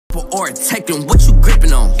Or attacking, what you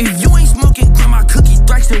gripping on? If you ain't smoking grandma cookie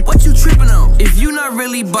strikes, then what you tripping on? If you not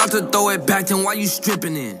really about to throw it back, then why you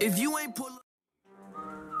stripping in? If you ain't pull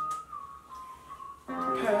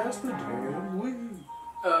pass the damn weed.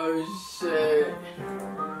 Oh shit.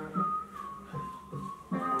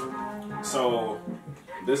 So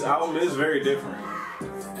this album is very different.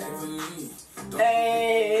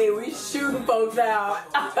 Hey, we shooting folks out.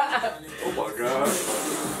 Oh my god.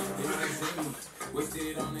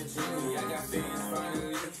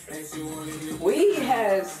 Weed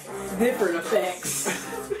has different effects.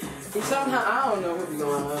 Somehow, I don't know what's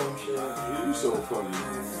going on. Shit. You so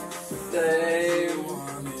funny.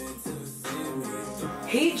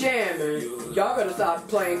 He jamming. Y'all gotta stop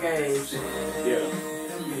playing games. Yeah.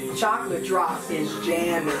 Chocolate Drop is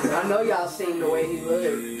jamming. I know y'all seen the way he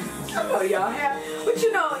looked. I know y'all have. But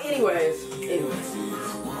you know, anyways.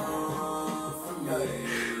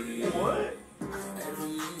 What?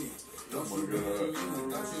 Oh my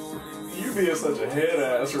god. You being such a head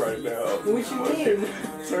ass right now. What you mean?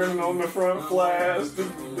 Turning on the front flash,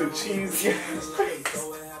 the cheese gas.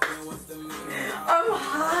 I'm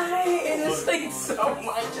high and it's like so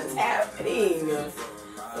much is happening.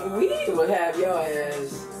 Weed would have your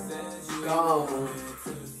ass gone.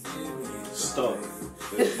 Stuck.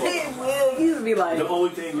 It will. You would be like, The only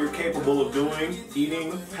thing you're capable of doing,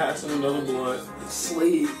 eating, passing another blunt,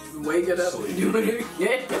 sleep, waking up, Sleep. doing it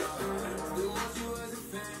again.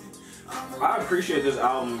 I appreciate this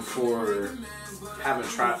album for having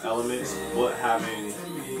trap elements, but having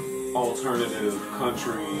alternative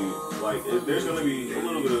country. Like, there's gonna be a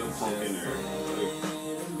little bit of funk in there.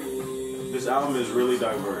 Like, this album is really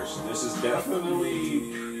diverse. This is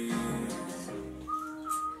definitely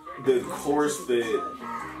the course that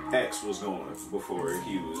X was going before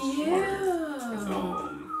he was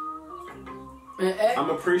murdered. I'm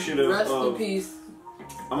appreciative Rest of in peace.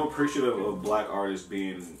 I'm appreciative of black artists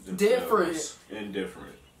being Different and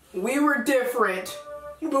different. We were different,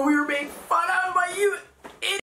 but we were being fun of by you.